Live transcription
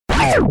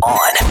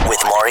On with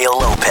Mario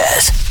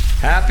Lopez.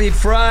 Happy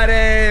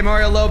Friday,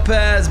 Mario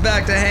Lopez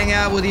back to hang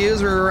out with you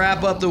as we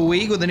wrap up the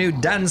week with the new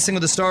Dancing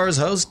with the Stars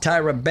host,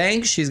 Tyra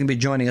Banks. She's going to be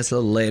joining us a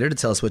little later to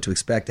tell us what to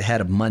expect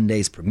ahead of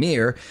Monday's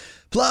premiere.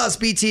 Plus,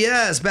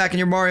 BTS back in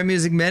your Mario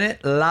Music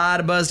Minute. A lot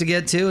of buzz to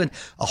get to and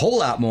a whole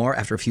lot more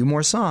after a few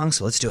more songs,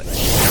 so let's do it.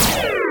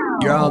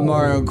 You're on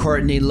Mario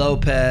Courtney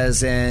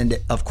Lopez, and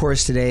of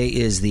course today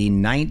is the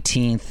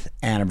 19th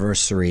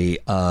anniversary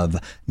of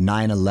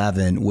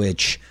 9/11,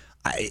 which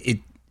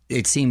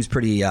it seems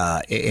pretty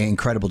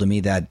incredible to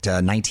me that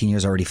 19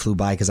 years already flew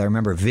by, because I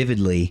remember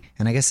vividly,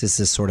 and I guess this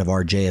is sort of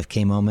our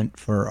JFK moment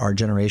for our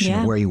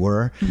generation, where you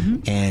were.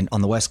 Mm-hmm. And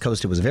on the West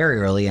Coast, it was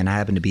very early, and I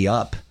happened to be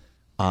up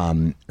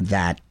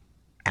that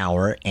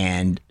hour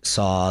and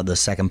saw the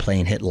second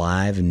plane hit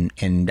live,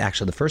 and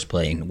actually the first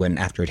plane when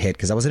after it hit,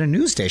 because I was at a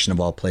news station of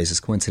all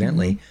places,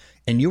 coincidentally.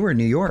 Mm-hmm. And you were in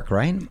New York,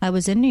 right? I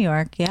was in New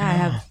York,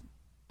 yeah.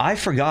 I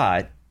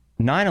forgot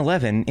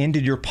 9/11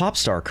 ended your pop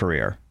star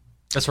career.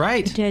 That's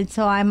right. It did.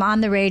 So I'm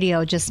on the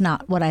radio, just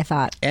not what I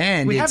thought.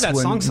 And we have that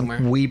song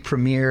somewhere. We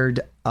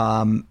premiered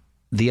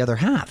The Other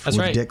Half with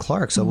right. Dick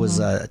Clark. So it was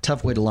a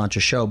tough way to launch a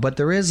show, but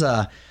there is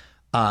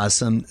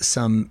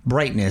some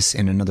brightness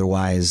in an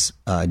otherwise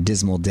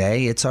dismal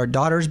day. It's our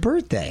daughter's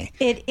birthday.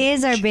 It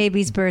is our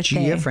baby's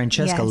birthday. Gia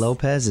Francesca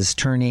Lopez is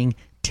turning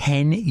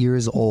 10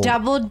 years old.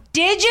 Double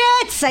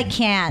digits! I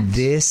can't.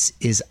 This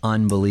is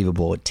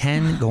unbelievable.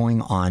 10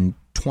 going on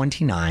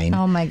 29.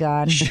 Oh my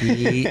God.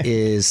 She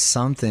is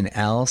something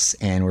else,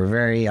 and we're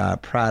very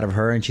proud of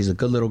her, and she's a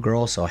good little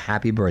girl, so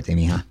happy birthday,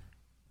 mija.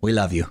 We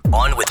love you.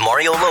 On with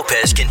Mario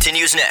Lopez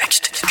continues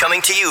next.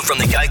 Coming to you from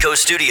the Geico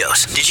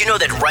Studios. Did you know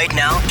that right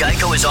now,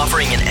 Geico is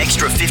offering an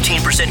extra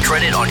 15%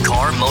 credit on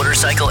car,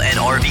 motorcycle, and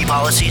RV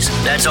policies?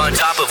 That's on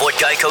top of what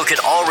Geico could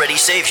already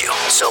save you.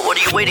 So what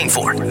are you waiting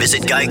for?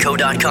 Visit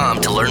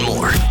geico.com to learn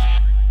more.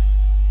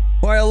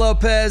 Mario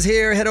Lopez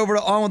here. Head over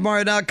to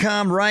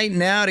onwithmario.com right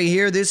now to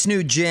hear this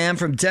new jam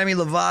from Demi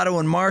Lovato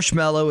and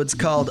Marshmello. It's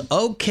called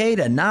Okay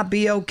to Not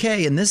Be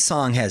Okay, and this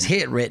song has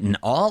hit written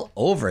all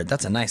over it.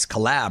 That's a nice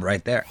collab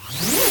right there.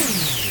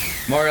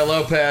 Mario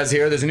Lopez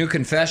here. There's a new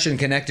confession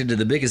connected to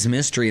the biggest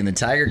mystery in the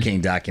Tiger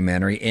King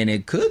documentary, and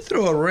it could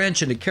throw a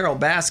wrench into Carole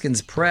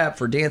Baskin's prep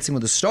for Dancing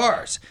with the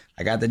Stars.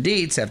 I got the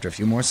deets after a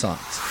few more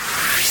songs.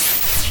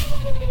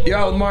 You're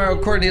out with Mario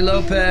Courtney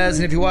Lopez,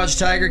 and if you watch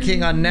Tiger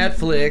King on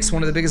Netflix,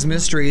 one of the biggest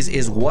mysteries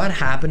is what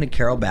happened to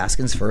Carole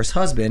Baskin's first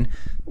husband,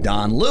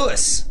 Don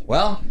Lewis.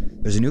 Well,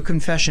 there's a new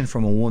confession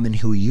from a woman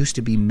who used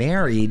to be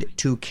married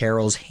to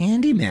Carole's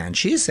handyman.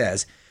 She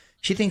says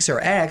she thinks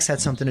her ex had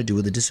something to do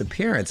with the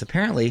disappearance.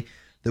 Apparently,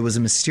 there was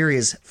a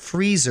mysterious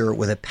freezer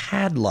with a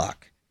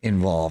padlock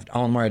involved.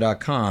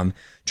 OnMario.com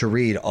to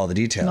read all the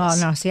details.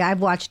 Oh, no. See,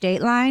 I've watched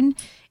Dateline,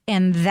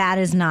 and that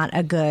is not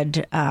a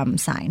good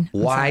sign.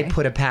 Why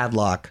put a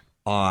padlock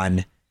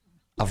on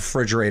a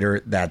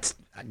refrigerator that's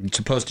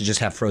supposed to just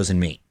have frozen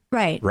meat?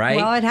 Right. Right?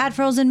 Well, it had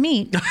frozen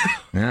meat.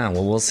 Yeah,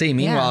 well, we'll see.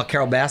 Meanwhile,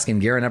 Carole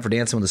Baskin gearing up for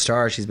Dancing with the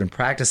Stars. She's been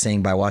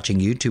practicing by watching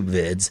YouTube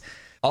vids.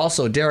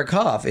 Also, Derek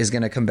Hough is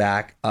going to come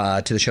back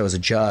to the show as a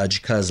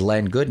judge because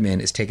Len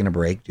Goodman is taking a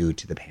break due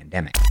to the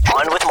pandemic.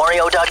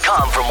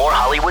 OnWithMario.com for more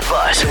Hollywood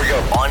buzz. Here we go.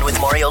 On with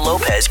Mario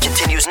Lopez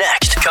continues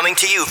next. Coming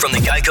to you from the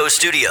Geico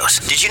Studios.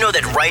 Did you know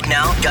that right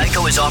now,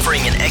 Geico is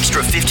offering an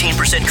extra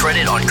 15%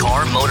 credit on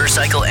car,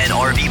 motorcycle, and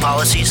RV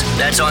policies?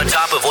 That's on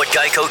top of what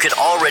Geico could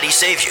already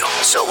save you.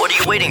 So what are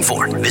you waiting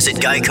for? Visit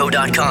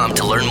Geico.com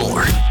to learn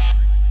more.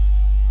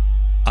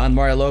 On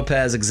Mario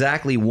Lopez,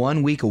 exactly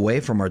 1 week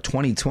away from our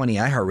 2020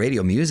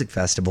 iHeartRadio Music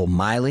Festival,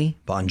 Miley,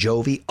 Bon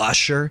Jovi,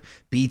 Usher,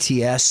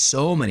 BTS,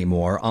 so many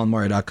more.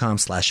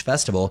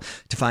 OnMario.com/festival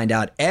to find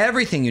out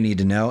everything you need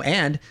to know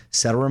and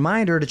set a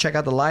reminder to check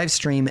out the live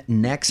stream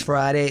next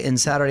Friday and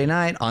Saturday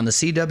night on the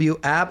CW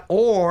app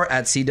or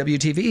at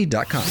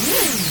CWTV.com.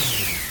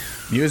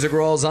 Music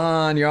rolls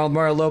on. You're on with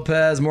Mario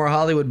Lopez. More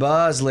Hollywood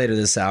buzz later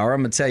this hour.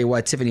 I'm going to tell you why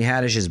Tiffany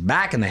Haddish is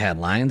back in the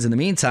headlines. In the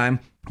meantime,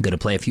 I'm going to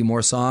play a few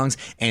more songs,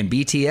 and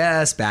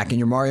BTS back in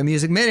your Mario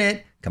Music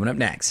Minute coming up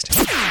next.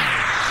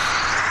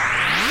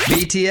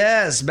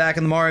 BTS back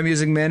in the Mario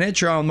Music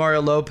Minute. You're on Mario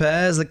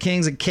Lopez. The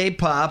kings of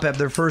K-pop have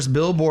their first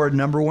Billboard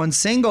 #1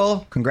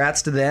 single.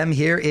 Congrats to them.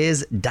 Here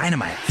is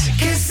Dynamite.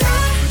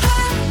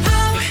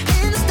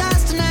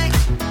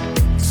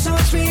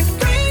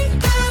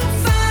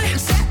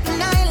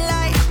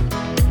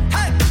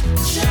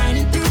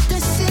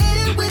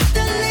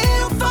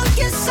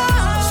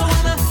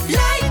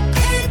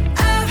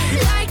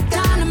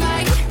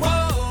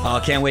 Oh,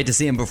 can't wait to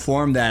see him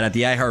perform that at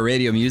the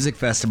iHeartRadio Music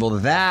Festival.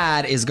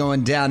 That is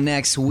going down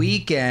next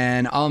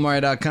weekend.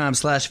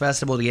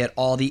 OnMario.com/festival to get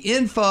all the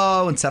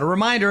info and set a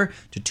reminder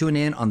to tune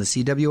in on the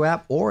CW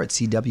app or at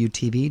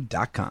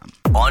CWTV.com.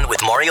 On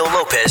with Mario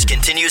Lopez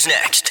continues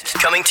next.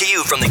 Coming to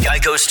you from the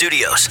Geico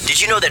Studios.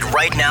 Did you know that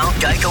right now,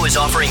 Geico is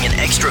offering an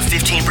extra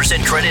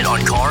 15% credit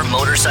on car,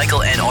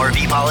 motorcycle, and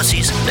RV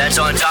policies? That's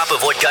on top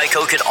of what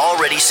Geico could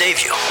already save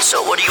you.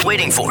 So what are you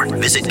waiting for?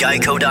 Visit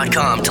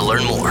Geico.com to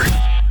learn more.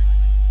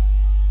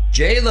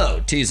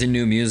 J-Lo teasing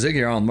new music.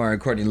 Your own Mario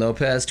Courtney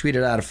Lopez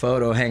tweeted out a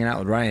photo hanging out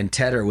with Ryan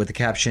Tedder with the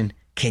caption,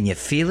 "Can you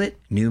feel it?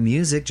 New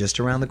music just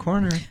around the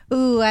corner."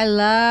 Ooh, I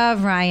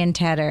love Ryan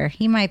Tedder.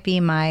 He might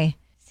be my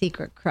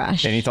secret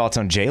crush. Any thoughts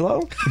on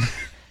J-Lo?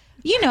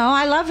 You know,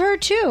 I love her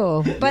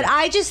too. But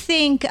I just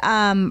think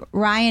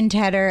Ryan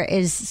Tedder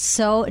is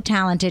so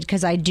talented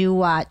because I do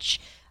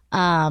watch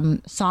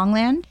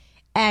Songland.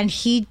 And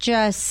he's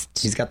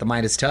got the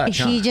Midas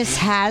touch. He just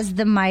has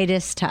the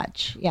Midas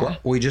touch. Yeah. Well,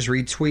 we just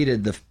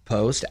retweeted the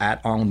post at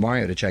On with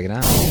Mario to check it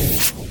out.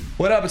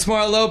 What up? It's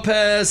Mario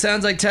Lopez.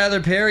 Sounds like Tyler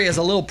Perry has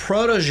a little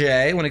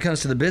protege when it comes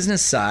to the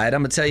business side.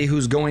 I'm going to tell you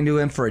who's going to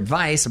him for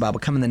advice about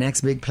becoming the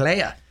next big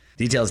player.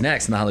 Details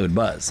next in the Hollywood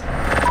Buzz.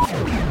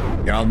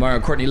 You're on with Mario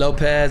Courtney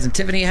Lopez, and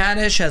Tiffany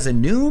Haddish has a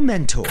new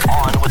mentor.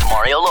 On with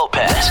Mario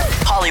Lopez,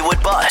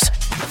 Hollywood Buzz.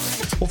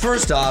 Well,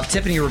 first off,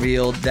 Tiffany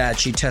revealed that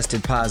she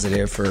tested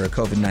positive for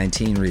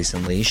COVID-19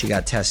 recently. She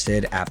got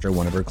tested after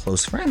one of her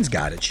close friends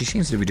got it. She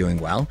seems to be doing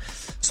well,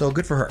 so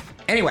good for her.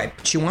 Anyway,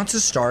 she wants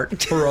to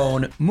start her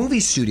own movie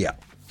studio.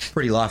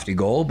 Pretty lofty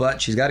goal, but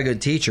she's got a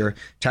good teacher.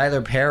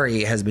 Tyler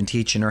Perry has been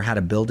teaching her how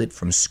to build it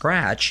from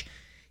scratch.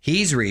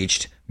 He's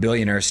reached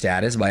billionaire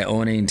status by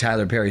owning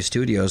Tyler Perry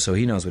Studios, so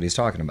he knows what he's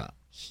talking about.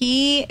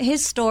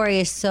 His story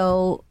is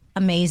so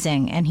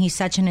amazing, and he's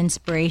such an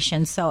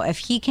inspiration. So if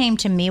he came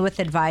to me with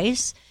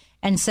advice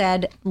and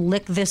said,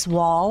 lick this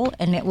wall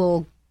and it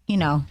will,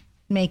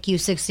 make you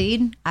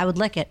succeed, I would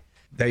lick it.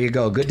 There you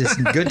go. Good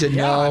to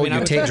know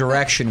you take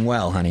direction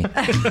well, honey.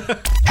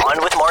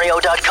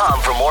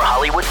 OnWithMario.com for more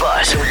Hollywood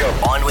buzz. Here we go.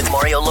 On with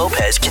Mario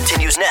Lopez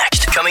continues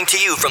next. Coming to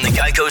you from the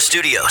Geico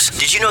Studios.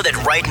 Did you know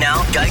that right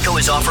now, Geico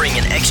is offering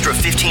an extra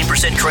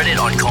 15% credit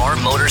on car,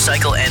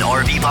 motorcycle, and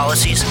RV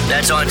policies?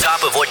 That's on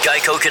top of what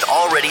Geico could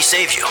already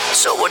save you.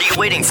 So what are you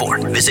waiting for?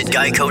 Visit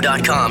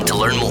Geico.com to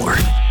learn more.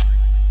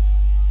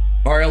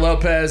 Mario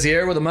Lopez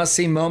here with a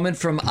must-see moment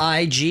from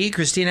IG.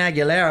 Christina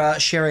Aguilera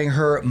sharing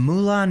her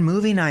Mulan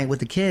movie night with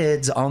the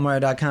kids.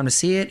 Allmario.com to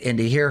see it and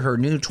to hear her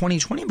new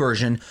 2020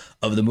 version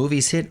of the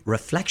movie's hit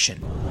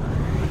Reflection.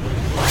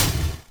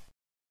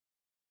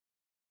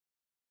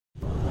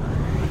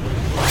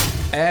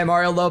 Hey,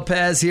 Mario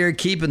Lopez here,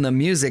 keeping the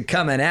music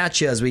coming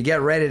at you as we get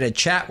ready to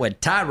chat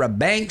with Tyra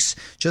Banks.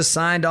 Just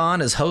signed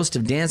on as host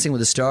of Dancing with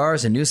the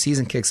Stars. A new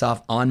season kicks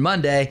off on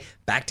Monday.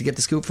 Back to get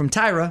the scoop from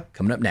Tyra,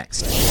 coming up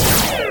next.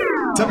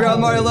 What's up, y'all?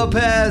 Mario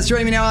Lopez.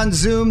 Joining me now on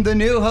Zoom, the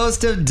new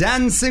host of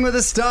Dancing with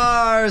the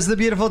Stars, the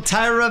beautiful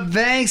Tyra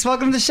Banks.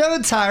 Welcome to the show,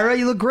 Tyra.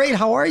 You look great.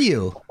 How are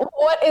you?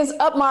 What is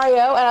up, Mario?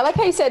 And I like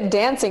how you said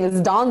dancing. It's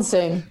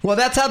dancing. Well,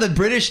 that's how the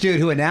British dude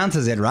who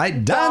announces it,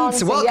 right?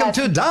 Dance. Welcome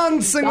to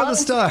Dancing with the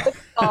Stars.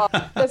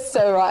 That's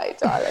so right,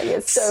 darling.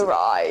 It's so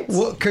right.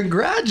 Well,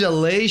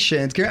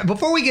 congratulations.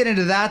 Before we get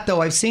into that,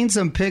 though, I've seen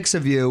some pics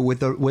of you with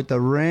the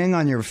ring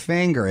on your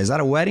finger. Is that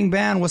a wedding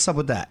band? What's up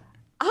with that?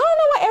 I don't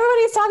know why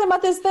everybody's talking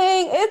about this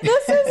thing.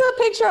 This is a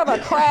picture of a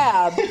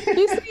crab.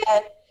 You see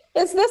it?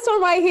 It's this one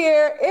right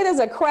here. It is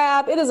a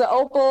crab. It is an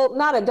opal,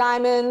 not a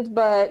diamond,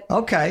 but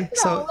okay.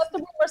 So let the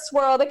rumors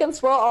swirl. They can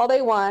swirl all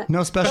they want.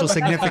 No special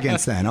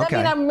significance then. Okay. I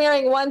mean, I'm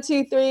marrying 1,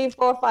 2, 3,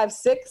 4, 5,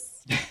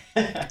 6.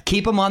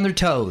 Keep them on their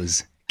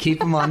toes. Keep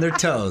them on their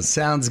toes.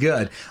 Sounds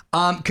good.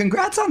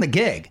 Congrats on the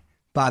gig,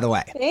 by the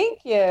way.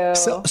 Thank you.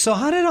 So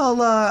how did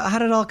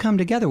it all come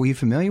together? Were you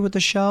familiar with the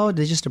show? Did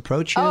they just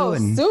approach you? Oh,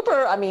 super.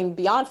 I mean,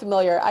 beyond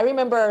familiar. I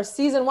remember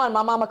season 1,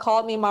 my mama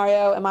called me,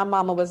 Mario, and my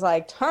mama was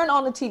like, turn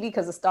on the TV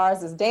because the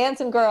stars is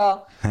dancing,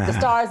 girl. The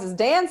stars is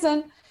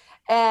dancing.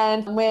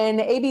 And when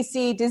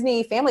ABC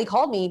Disney Family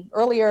called me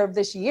earlier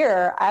this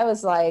year, I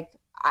was like,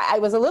 I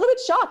was a little bit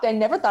shocked. I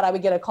never thought I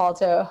would get a call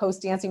to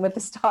host Dancing with the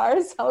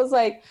Stars. I was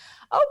like,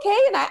 okay.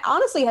 And I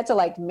honestly had to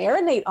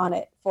marinate on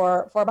it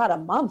for about a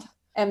month.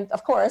 And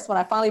of course, when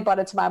I finally brought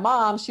it to my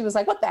mom, she was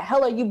like, what the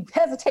hell are you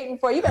hesitating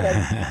for? You better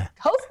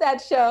host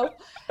that show.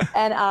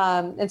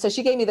 And so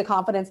she gave me the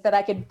confidence that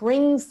I could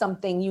bring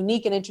something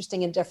unique and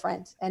interesting and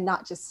different and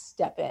not just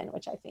step in,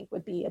 which I think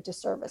would be a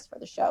disservice for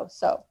the show.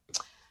 So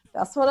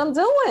that's what I'm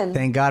doing.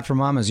 Thank God for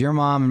mamas. Your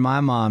mom and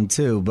my mom,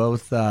 too.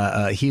 Both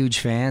huge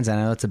fans. I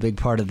know it's a big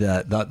part of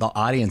the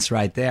audience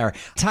right there.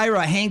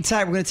 Tyra, hang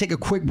tight. We're going to take a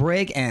quick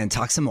break and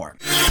talk some more.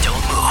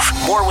 Don't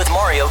move. More with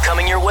Mario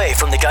coming your way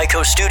from the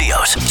Geico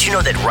Studios. Did you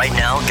know that right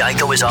now,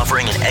 Geico is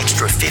offering an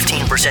extra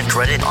 15%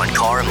 credit on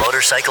car,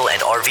 motorcycle,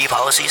 and RV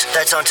policies?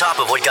 That's on top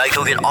of what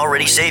Geico could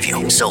already save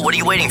you. So what are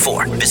you waiting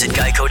for? Visit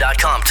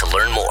Geico.com to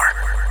learn more.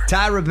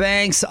 Tyra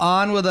Banks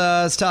on with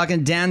us,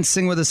 talking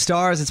Dancing with the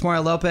Stars. It's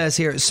Mario Lopez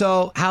here.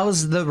 So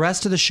how's the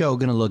rest of the show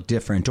going to look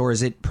different? Or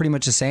is it pretty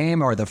much the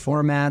same? Or the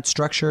format,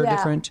 structure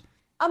different?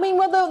 I mean,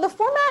 well, the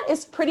format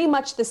is pretty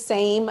much the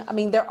same. I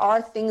mean, there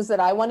are things that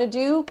I want to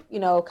do,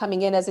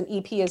 coming in as an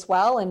EP as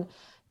well. And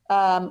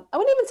I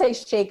wouldn't even say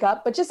shake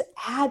up, but just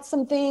add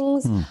some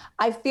things.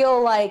 I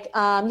feel like,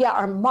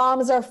 our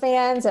moms are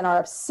fans and are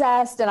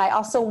obsessed. And I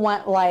also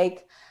want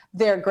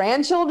their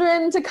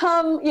grandchildren to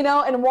come,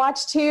 and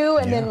watch too.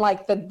 And then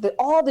like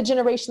all the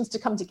generations to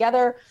come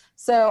together.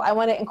 So I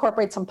want to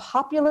incorporate some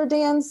popular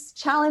dance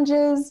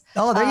challenges.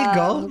 Oh, there you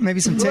go. Maybe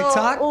some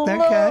TikTok.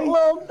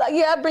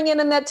 Bring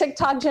in that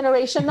TikTok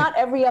generation. Not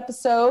every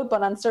episode,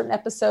 but on certain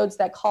episodes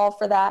that call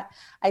for that.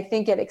 I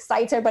think it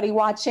excites everybody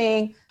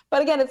watching.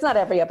 But again, it's not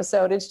every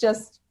episode. It's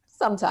just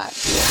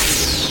sometimes.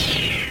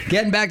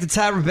 Getting back to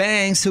Tyra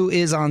Banks, who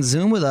is on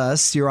Zoom with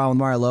us. You're on with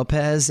Mario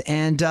Lopez.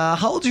 And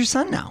how old's your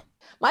son now?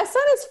 My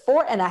son is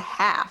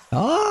 4.5.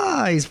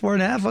 Oh, he's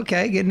 4.5.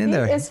 Okay, getting in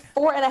there. He is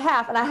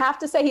 4.5. And I have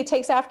to say, he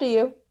takes after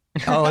you.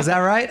 Oh, is that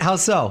right? How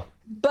so?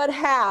 But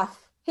half.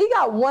 He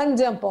got one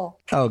dimple.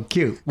 Oh,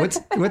 cute.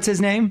 What's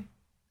his name?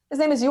 His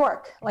name is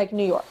York, like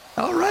New York.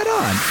 Oh, right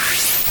on.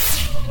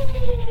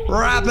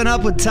 Wrapping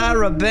up with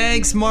Tyra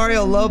Banks,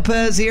 Mario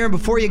Lopez here.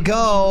 Before you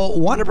go,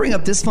 want to bring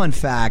up this fun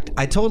fact.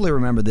 I totally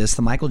remember this,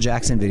 the Michael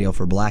Jackson video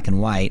for Black and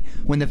White.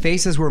 When the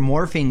faces were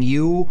morphing,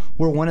 you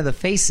were one of the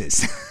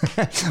faces.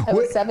 I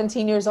was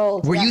 17 years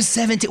old. Were you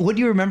 17? What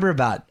do you remember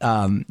about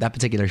that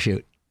particular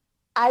shoot?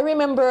 I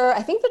remember,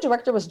 I think the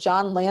director was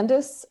John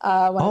Landis,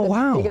 one of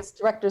the biggest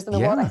directors in the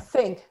world, I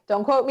think.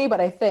 Don't quote me,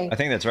 but I think. I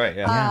think that's right,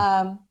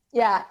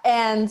 yeah.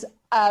 And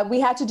we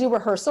had to do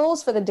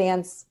rehearsals for the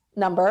dance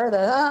number, and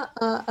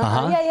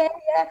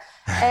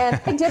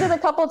I did it a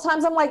couple of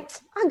times. I'm like,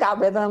 I got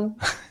rhythm.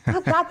 I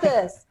got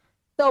this.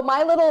 So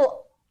my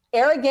little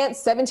arrogant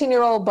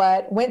 17-year-old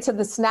butt went to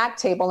the snack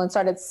table and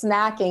started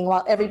snacking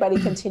while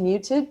everybody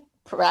continued to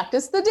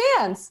practice the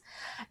dance.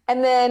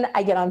 And then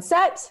I get on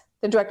set.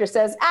 The director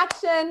says,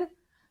 action.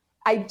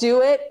 I do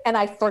it, and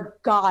I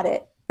forgot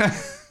it.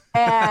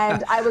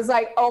 And I was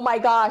like, oh my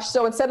gosh.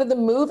 So instead of the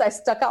moves, I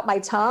stuck out my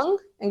tongue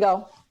and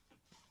go.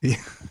 Yeah.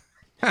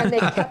 And they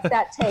kept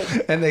that tape.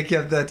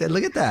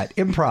 Look at that.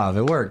 Improv.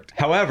 It worked.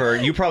 However,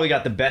 you probably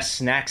got the best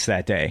snacks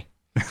that day.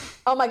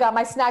 Oh my God.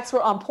 My snacks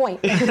were on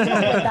point. And then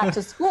I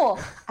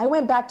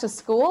went back to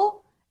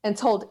school and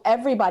told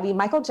everybody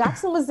Michael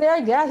Jackson was there.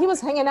 Yeah, he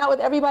was hanging out with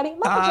everybody.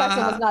 Michael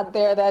Jackson was not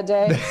there that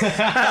day.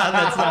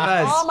 That's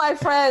nice. All my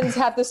friends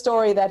have the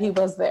story that he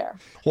was there.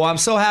 Well, I'm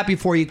so happy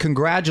for you.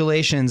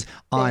 Congratulations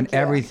on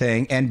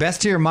everything. And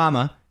best to your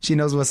mama. She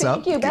knows what's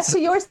up. Thank you. Best to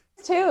yours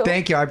too.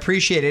 Thank you. I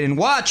appreciate it. And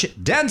watch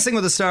Dancing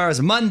with the Stars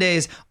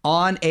Mondays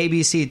on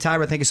ABC.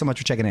 Tyra, thank you so much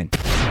for checking in.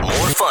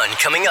 More fun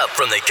coming up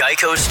from the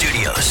Geico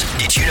Studios.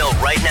 Did you know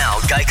right now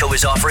Geico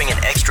is offering an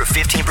extra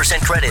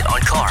 15% credit on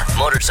car,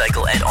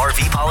 motorcycle, and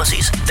RV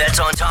policies? That's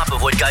on top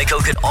of what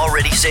Geico could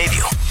already save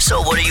you.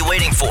 So what are you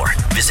waiting for?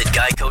 Visit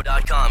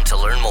geico.com to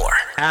learn more.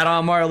 Add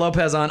on Mario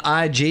Lopez on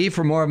IG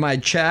for more of my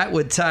chat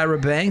with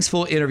Tyra Banks.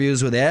 Full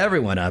interviews with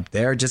everyone up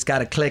there. Just got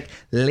to click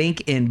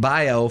link in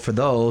bio for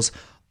those.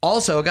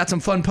 Also, got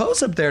some fun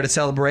posts up there to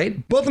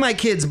celebrate both of my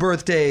kids'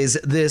 birthdays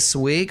this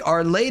week.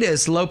 Our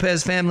latest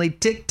Lopez family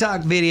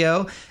TikTok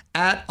video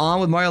at On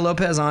with Mario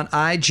Lopez on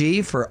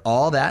IG for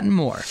all that and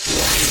more.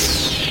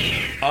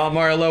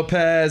 Mario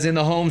Lopez in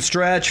the home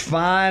stretch.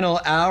 Final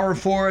hour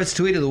for us.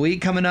 Tweet of the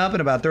week coming up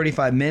in about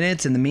 35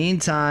 minutes. In the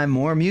meantime,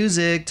 more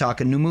music,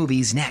 talking new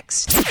movies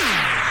next.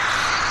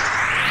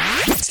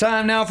 It's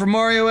time now for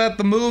Mario at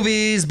the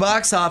Movies.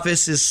 Box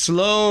office is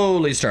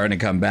slowly starting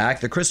to come back.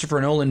 The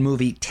Christopher Nolan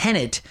movie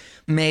Tenet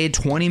made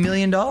 $20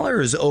 million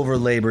over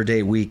Labor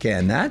Day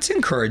weekend. That's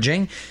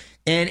encouraging.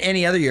 And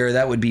any other year,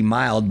 that would be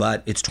mild,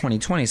 but it's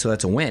 2020, so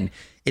that's a win.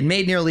 It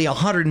made nearly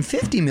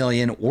 $150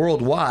 million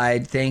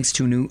worldwide thanks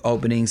to new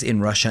openings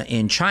in Russia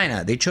and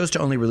China. They chose to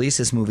only release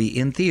this movie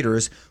in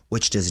theaters,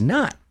 which does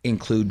not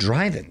include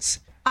drive-ins.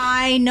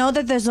 I know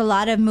that there's a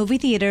lot of movie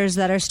theaters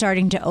that are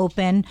starting to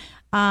open.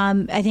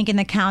 I think in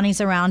the counties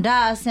around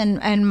us,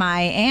 and my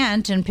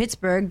aunt in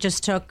Pittsburgh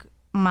just took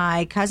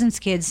my cousin's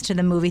kids to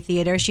the movie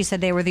theater. She said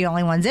they were the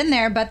only ones in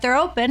there, but they're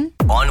open.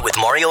 On with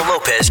Mario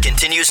Lopez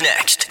continues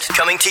next.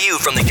 Coming to you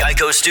from the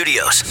Geico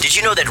Studios. Did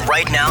you know that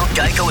right now,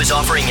 Geico is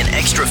offering an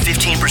extra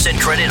 15%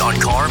 credit on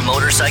car,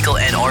 motorcycle,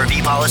 and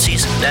RV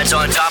policies? That's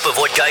on top of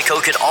what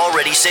Geico could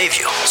already save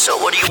you. So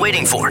what are you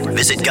waiting for?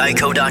 Visit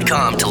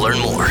geico.com to learn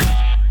more.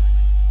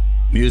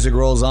 Music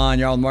rolls on.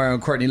 Y'all with Mario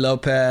and Courtney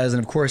Lopez.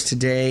 And of course,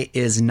 today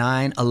is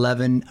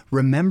 9/11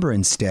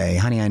 Remembrance Day.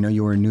 Honey, I know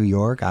you were in New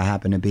York. I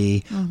happen to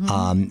be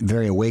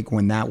very awake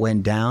when that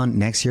went down.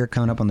 Next year,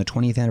 coming up on the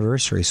 20th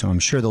anniversary. So I'm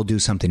sure they'll do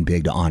something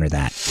big to honor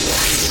that.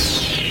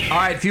 All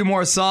right, a few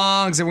more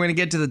songs, and we're going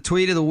to get to the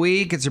tweet of the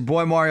week. It's your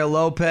boy, Mario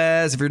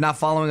Lopez. If you're not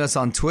following us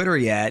on Twitter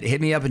yet,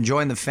 hit me up and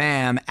join the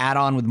fam. Add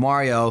on with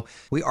Mario.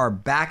 We are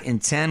back in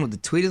 10 with the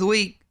tweet of the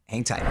week.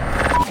 Hang tight.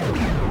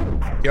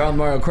 You're on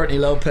Mario Courtney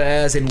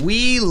Lopez, and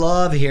we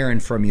love hearing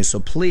from you. So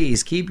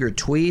please keep your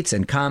tweets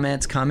and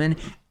comments coming.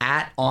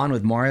 At On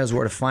with Mario is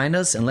where to find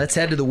us. And let's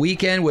head to the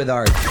weekend with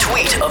our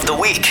tweet of the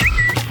week.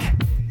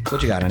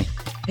 What you got, honey?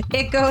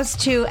 It goes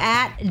to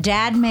at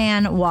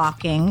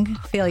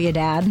DadManWalking. Feel you,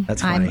 Dad.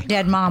 That's funny. I'm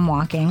Dead Mom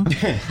Walking.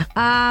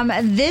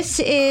 This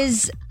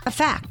is a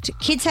fact.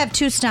 Kids have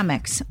two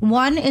stomachs.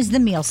 One is the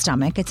meal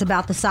stomach. It's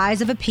about the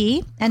size of a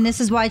pea, and this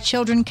is why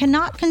children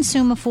cannot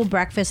consume a full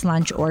breakfast,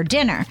 lunch, or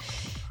dinner.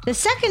 The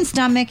second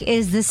stomach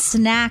is the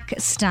snack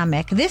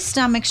stomach. This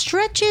stomach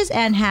stretches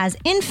and has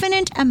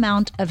infinite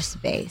amount of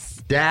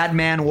space. Dad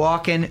man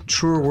walking,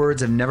 truer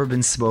words have never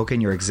been spoken.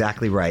 You're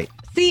exactly right.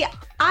 See,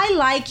 I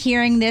like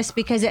hearing this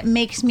because it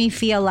makes me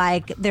feel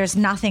like there's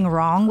nothing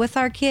wrong with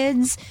our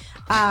kids.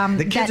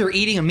 The kids are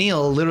eating a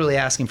meal, literally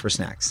asking for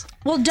snacks.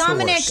 Well, It's the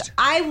Dominic, worst.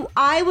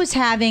 I was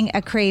having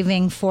a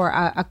craving for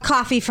a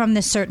coffee from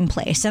this certain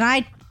place, and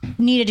I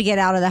needed to get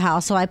out of the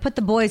house, so I put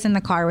the boys in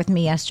the car with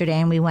me yesterday,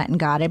 and we went and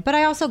got it. But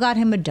I also got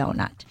him a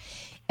donut.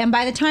 And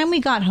by the time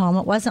we got home,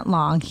 it wasn't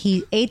long.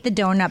 He ate the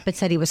donut, but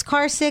said he was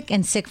car sick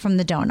and sick from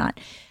the donut.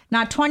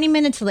 Not 20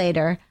 minutes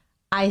later,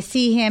 I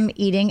see him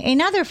eating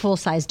another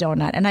full-size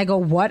donut. And I go,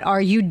 what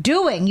are you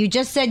doing? You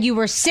just said you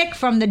were sick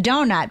from the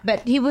donut.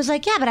 But he was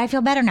like, yeah, but I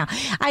feel better now.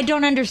 I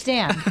don't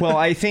understand. Well,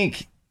 I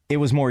think it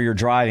was more your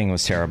driving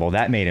was terrible.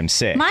 That made him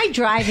sick. My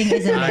driving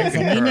is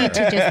amazing. You need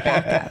to just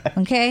back up,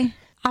 okay?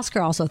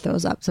 Oscar also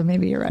throws up, so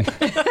maybe you're right.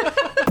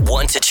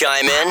 Want to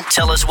chime in?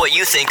 Tell us what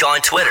you think on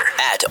Twitter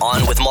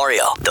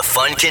 @OnWithMario. The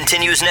fun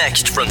continues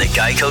next from the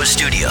Geico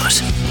Studios.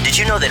 Did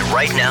you know that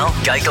right now,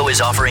 Geico is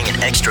offering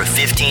an extra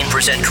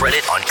 15%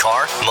 credit on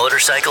car,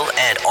 motorcycle,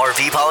 and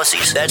RV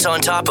policies? That's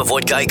on top of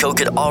what Geico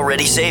could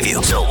already save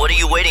you. So what are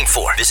you waiting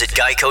for? Visit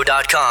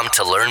Geico.com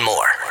to learn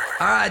more.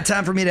 All right,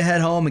 time for me to head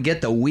home and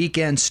get the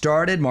weekend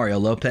started. Mario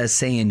Lopez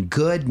saying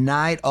good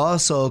night.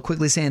 Also,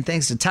 quickly saying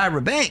thanks to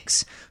Tyra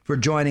Banks for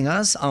joining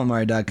us on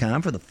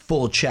Mario.com for the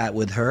full chat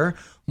with her.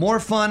 More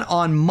fun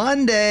on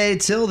Monday.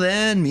 Till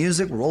then,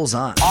 music rolls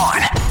on.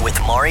 On with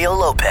Mario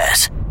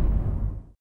Lopez.